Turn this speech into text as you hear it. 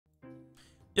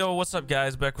Yo, what's up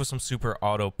guys? Back with some super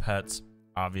auto pets,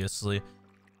 obviously.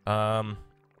 Got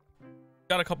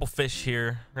a couple fish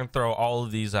here. We're gonna throw all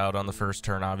of these out on the first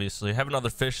turn, obviously. Have another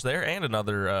fish there and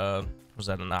another was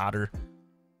that an otter?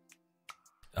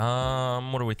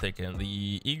 What are we thinking?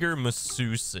 The eager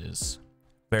masseuses.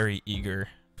 Very eager.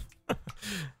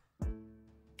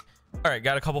 Alright,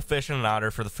 got a couple fish and an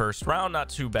otter for the first round. Not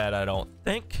too bad, I don't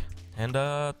think. And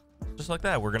just like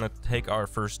that, we're gonna take our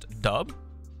first dub.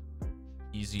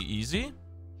 Easy, easy.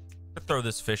 Could throw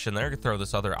this fish in there. Could throw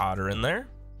this other otter in there.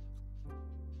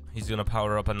 He's gonna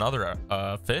power up another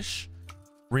fish.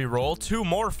 Reroll 2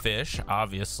 more fish,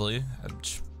 obviously.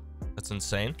 That's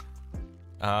insane.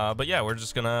 But yeah, we're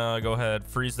just gonna go ahead,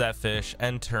 freeze that fish,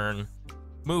 end turn,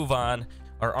 move on.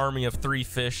 Our army of 3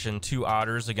 fish and 2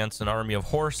 otters against an army of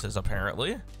horses,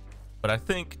 apparently. But I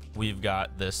think we've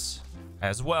got this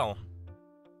as well.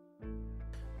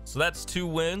 So that's 2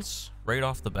 wins right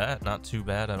off the bat. Not too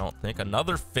bad, I don't think.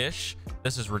 Another fish.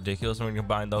 This is ridiculous. I'm going to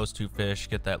combine those 2 fish,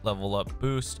 get that level up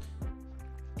boost.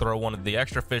 Throw one of the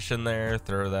extra fish in there.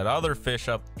 Throw that other fish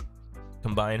up.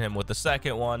 Combine him with the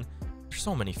second one. There's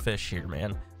so many fish here,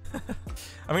 man. I'm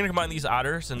going to combine these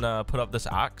otters and put up this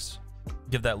ox.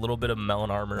 Give that little bit of melon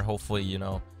armor. Hopefully, you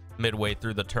know, midway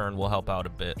through the turn will help out a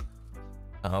bit.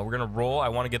 We're gonna roll. I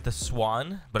want to get the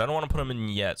swan, but I don't want to put him in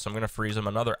yet, so I'm gonna freeze him.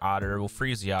 Another otter. We'll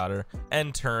freeze the otter.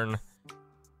 End turn,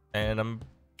 and I'm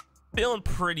feeling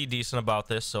pretty decent about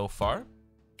this so far.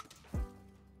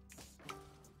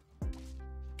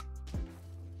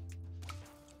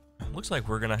 Looks like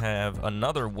we're gonna have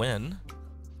another win.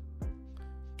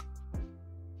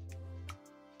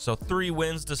 So 3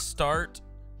 wins to start.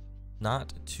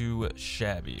 Not too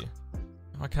shabby.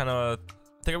 I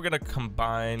think I'm gonna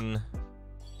combine.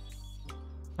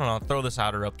 I don't know, throw this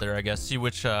otter up there, I guess. See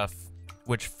which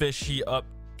fish he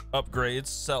upgrades.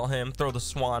 Sell him. Throw the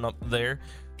swan up there.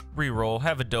 Reroll.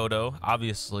 Have a dodo.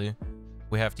 Obviously,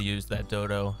 we have to use that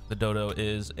dodo. The dodo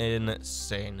is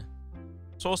insane.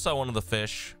 So we'll sell one of the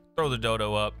fish. Throw the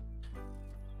dodo up.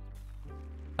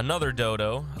 Another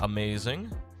dodo.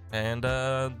 Amazing. And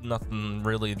nothing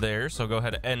really there. So go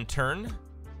ahead and end turn.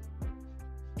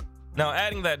 Now,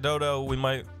 adding that dodo, we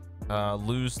might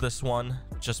lose this one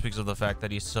just because of the fact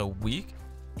that he's so weak,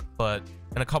 but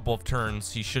in a couple of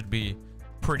turns he should be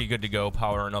pretty good to go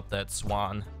powering up that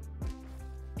swan.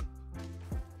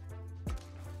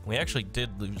 We actually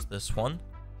did lose this one,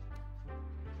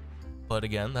 but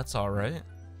again, that's all right.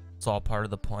 It's all part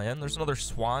of the plan. There's another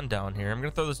swan down here. I'm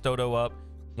gonna throw this dodo up.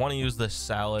 Want to use this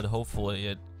salad. Hopefully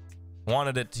it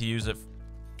wanted it to use it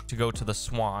to go to the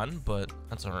swan, but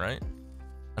that's all right.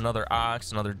 Another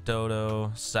ox, another dodo,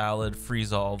 salad,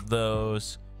 freeze all of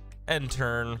those. End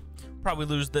turn. Probably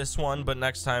lose this one, but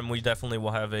next time we definitely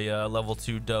will have a level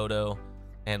 2 dodo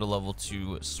and a level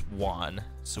 2 swan.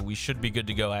 So we should be good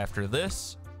to go after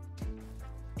this.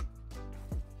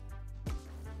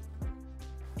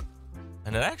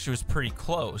 And it actually was pretty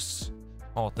close,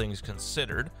 all things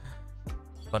considered.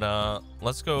 But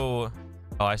let's go.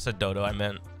 Oh, I said dodo. I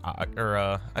meant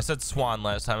I said swan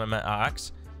last time. I meant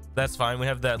ox. That's fine. We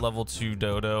have that level 2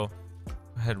 dodo. Go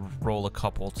ahead and roll a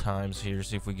couple times here,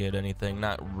 see if we get anything.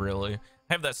 Not really.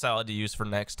 I have that salad to use for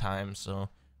next time, so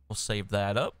we'll save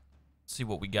that up. See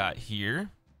what we got here.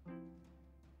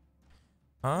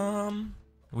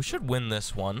 We should win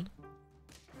this one.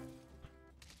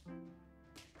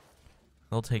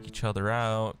 They'll take each other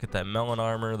out. Get that melon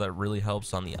armor. That really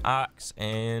helps on the ox.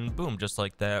 And boom, just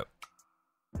like that.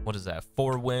 What is that?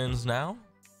 4 wins now.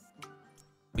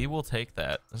 We will take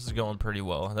that. This is going pretty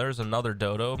well. There's another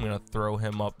dodo. I'm going to throw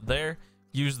him up there.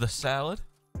 Use the salad.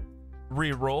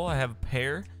 Reroll. I have a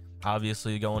pair.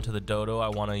 Obviously, going to the dodo, I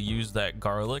want to use that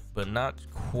garlic, but not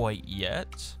quite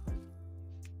yet.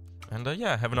 And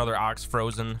yeah, I have another ox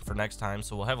frozen for next time,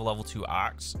 so we'll have a level 2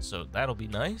 ox, so that'll be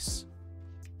nice.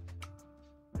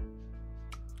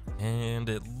 And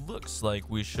it looks like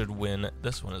we should win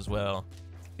this one as well.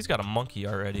 He's got a monkey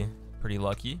already. Pretty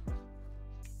lucky.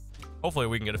 Hopefully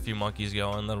we can get a few monkeys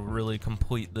going. That'll really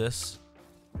complete this.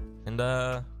 And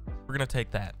we're gonna take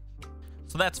that.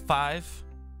 So that's 5.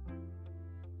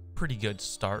 Pretty good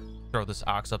start. Throw this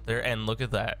ox up there, and look at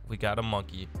that. We got a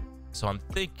monkey. So I'm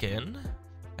thinking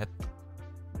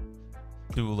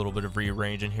do a little bit of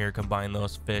rearranging here. Combine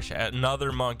those fish.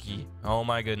 Another monkey. Oh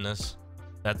my goodness.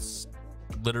 That's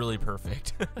literally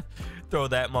perfect. Throw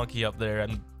that monkey up there.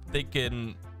 I'm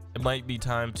thinking it might be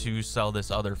time to sell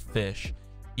this other fish.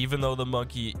 Even though the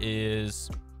monkey is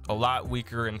a lot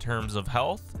weaker in terms of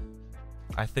health,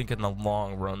 I think in the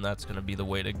long run, that's going to be the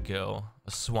way to go.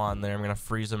 A swan there. I'm going to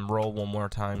freeze him, roll one more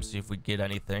time, see if we get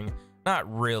anything.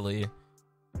 Not really,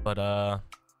 but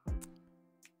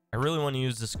I really want to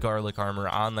use this garlic armor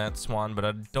on that swan, but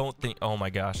I don't think... Oh my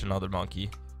gosh, another monkey.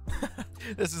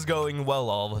 This is going well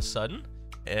all of a sudden.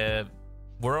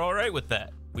 We're all right with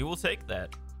that. We will take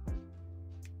that.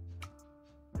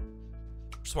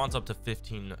 Swan's up to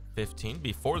 15-15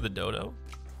 before the dodo.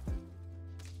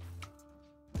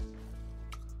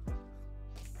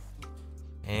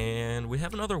 And we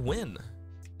have another win.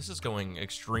 This is going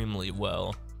extremely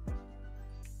well.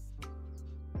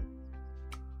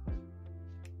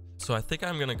 So I think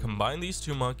I'm going to combine these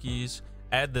two monkeys,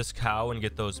 add this cow and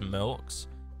get those milks.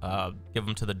 Give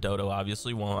them to the dodo,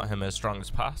 obviously. We want him as strong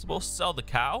as possible. Sell the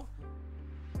cow.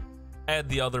 Add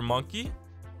the other monkey.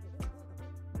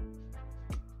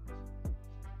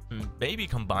 Maybe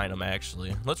combine them,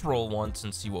 actually. Let's roll once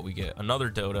and see what we get. Another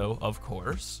dodo, of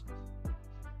course.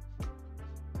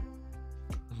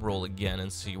 Roll again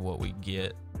and see what we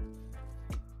get.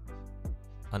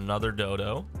 Another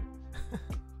dodo.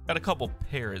 Got a couple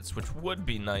parrots, which would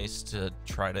be nice to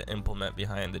try to implement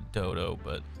behind the dodo,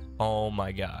 but oh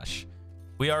my gosh.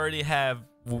 We already have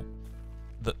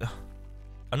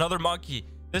another monkey.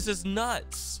 This is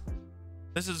nuts.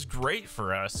 This is great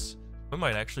for us. We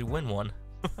might actually win one,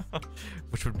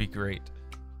 which would be great.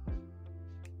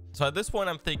 So at this point,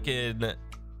 I'm thinking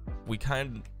we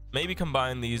maybe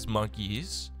combine these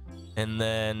monkeys and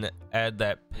then add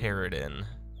that parrot in.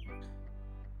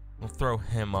 We'll throw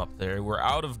him up there. We're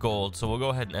out of gold, so we'll go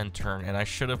ahead and end turn. And I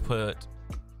should have put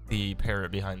the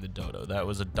parrot behind the dodo. That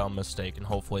was a dumb mistake, and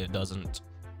hopefully it doesn't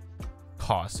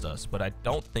cost us, but I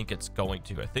don't think it's going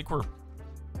to. I think we're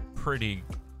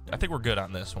good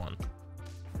on this one.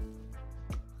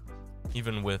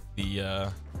 Even with the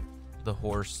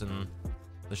horse and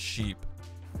the sheep.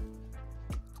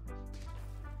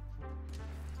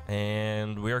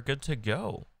 And we are good to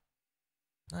go.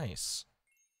 Nice.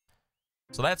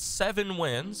 So that's 7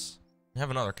 wins. We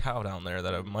have another cow down there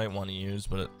that I might want to use,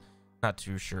 but not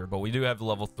too sure. But we do have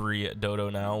level 3 dodo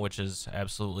now, which is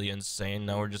absolutely insane.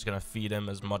 Now we're just going to feed him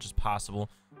as much as possible.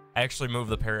 Actually move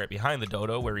the parrot behind the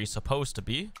dodo where he's supposed to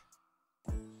be.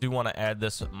 Do want to add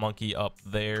this monkey up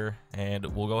there, and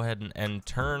we'll go ahead and end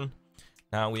turn.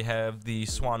 Now we have the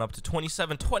swan up to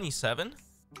 27-27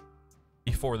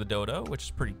 before the dodo, which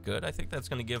is pretty good. I think that's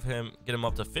going to get him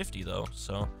up to 50 though.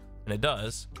 So, and it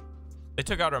does. They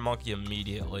took out our monkey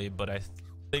immediately, but I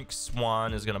think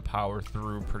swan is going to power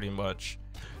through pretty much.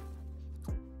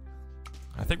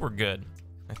 I think we're good.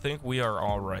 I think we are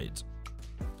all right.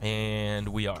 And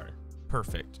we are.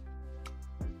 Perfect.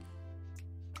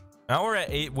 Now we're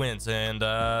at 8 wins, and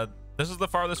this is the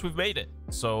farthest we've made it.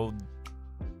 So,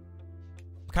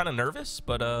 I'm kind of nervous,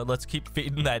 but let's keep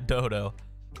feeding that dodo.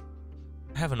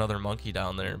 I have another monkey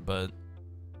down there, but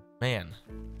man,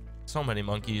 so many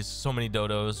monkeys, so many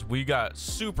dodos. We got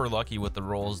super lucky with the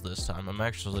rolls this time. I'm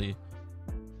actually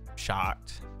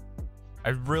shocked. I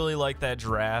really like that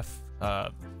giraffe.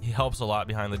 He helps a lot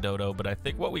behind the dodo, but I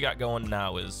think what we got going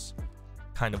now is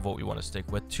kind of what we want to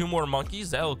stick with. 2 more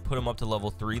monkeys, that'll put him up to level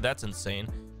 3. That's insane.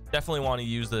 Definitely want to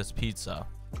use this pizza.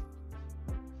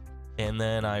 And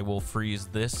then I will freeze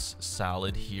this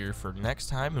salad here for next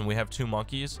time, and we have 2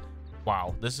 monkeys.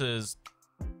 Wow, this is...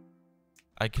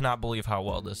 I cannot believe how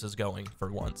well this is going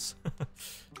for once.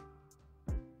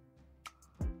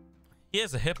 He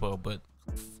has a hippo, but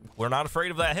we're not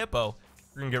afraid of that hippo.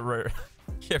 We're gonna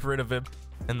get rid of him,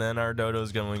 and then our dodo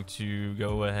is going to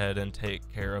go ahead and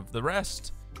take care of the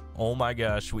rest. Oh my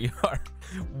gosh, we are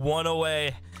 1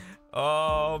 away.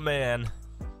 Oh man,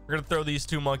 we're gonna throw these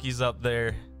 2 monkeys up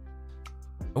there.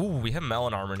 Ooh, we have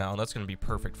melon armor now, and that's gonna be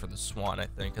perfect for the swan, I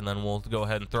think. And then we'll go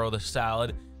ahead and throw the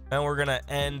salad, and we're gonna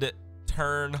end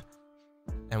turn,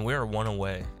 and we are 1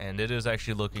 away, and it is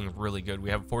actually looking really good. We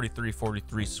have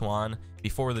 43-43 swan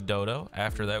before the dodo.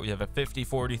 After that, we have a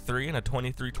 50-43 and a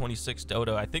 23-26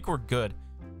 dodo. I think we're good.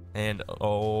 And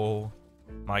oh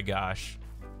my gosh,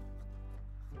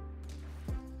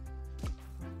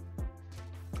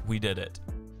 we did it.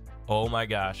 Oh my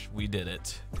gosh, we did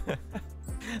it.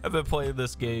 I've been playing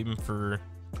this game for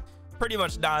pretty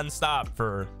much non-stop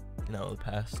for, you know, the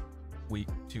past week,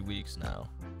 2 weeks now.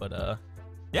 But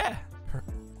yeah,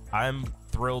 I'm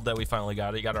thrilled that we finally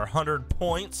got it. Got our 100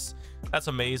 points. That's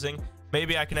amazing.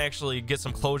 Maybe I can actually get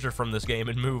some closure from this game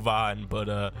and move on,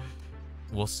 but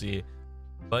we'll see.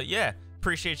 But yeah,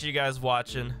 appreciate you guys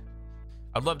watching.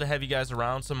 I'd love to have you guys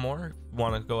around some more.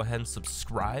 Want to go ahead and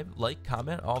subscribe, like,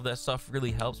 comment, all that stuff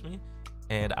really helps me.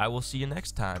 And I will see you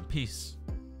next time. Peace.